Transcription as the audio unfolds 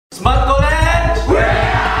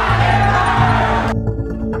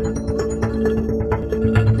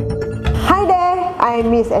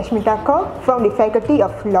Ashmita Kaur from the Faculty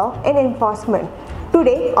of Law and Enforcement.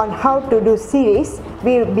 Today on How to Do series,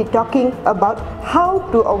 we will be talking about how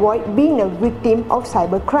to avoid being a victim of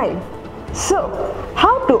cybercrime. So,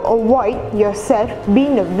 how to avoid yourself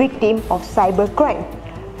being a victim of cybercrime?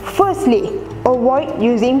 Firstly, avoid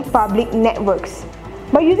using public networks.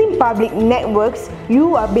 By using public networks,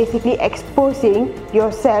 you are basically exposing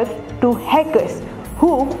yourself to hackers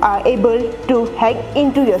who are able to hack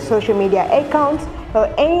into your social media accounts or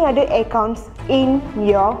any other accounts in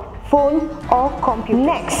your phone or computer.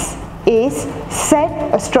 Next is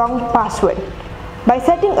set a strong password. By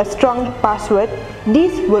setting a strong password,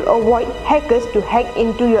 this will avoid hackers to hack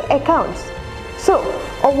into your accounts. So,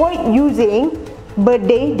 avoid using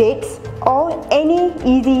birthday dates or any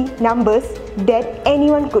easy numbers that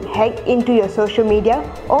anyone could hack into your social media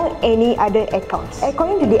or any other accounts.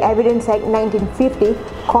 According to the Evidence Act 1950,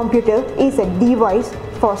 computer is a device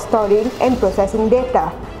for storing and processing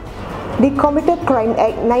data. The Computer Crime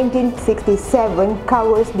Act 1967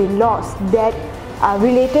 covers the laws that are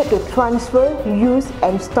related to transfer, use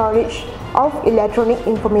and storage of electronic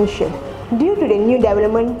information. Due to the new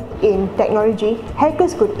development in technology,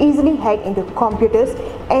 hackers could easily hack into computers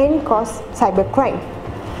and cause cybercrime.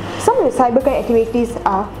 Some of the cybercrime activities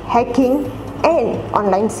are hacking and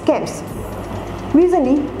online scams.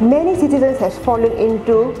 Recently, many citizens have fallen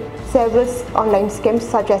into several online scams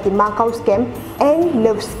such as the Macau scam and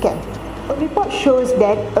Love scam. A report shows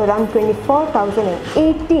that around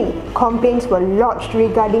 24,018 complaints were lodged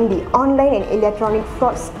regarding the online and electronic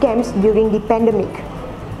fraud scams during the pandemic.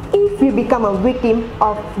 If you become a victim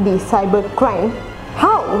of the cybercrime,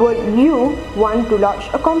 how would you want to lodge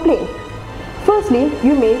a complaint? Firstly,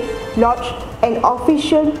 you may lodge an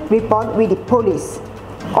official report with the police.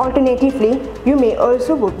 Alternatively, you may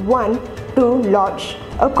also want to lodge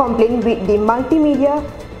a complaint with the Multimedia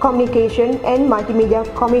Communication and Multimedia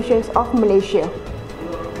Commissions of Malaysia.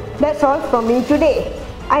 That's all from me today.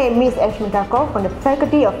 I am Ms. Ashmita Kaur from the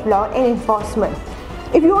Faculty of Law and Enforcement.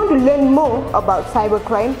 If you want to learn more about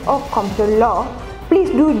cybercrime or computer law, please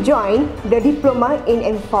do join the Diploma in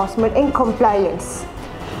Enforcement and Compliance.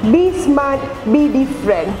 Be smart, be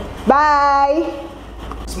different. Bye!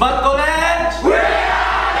 Smart College!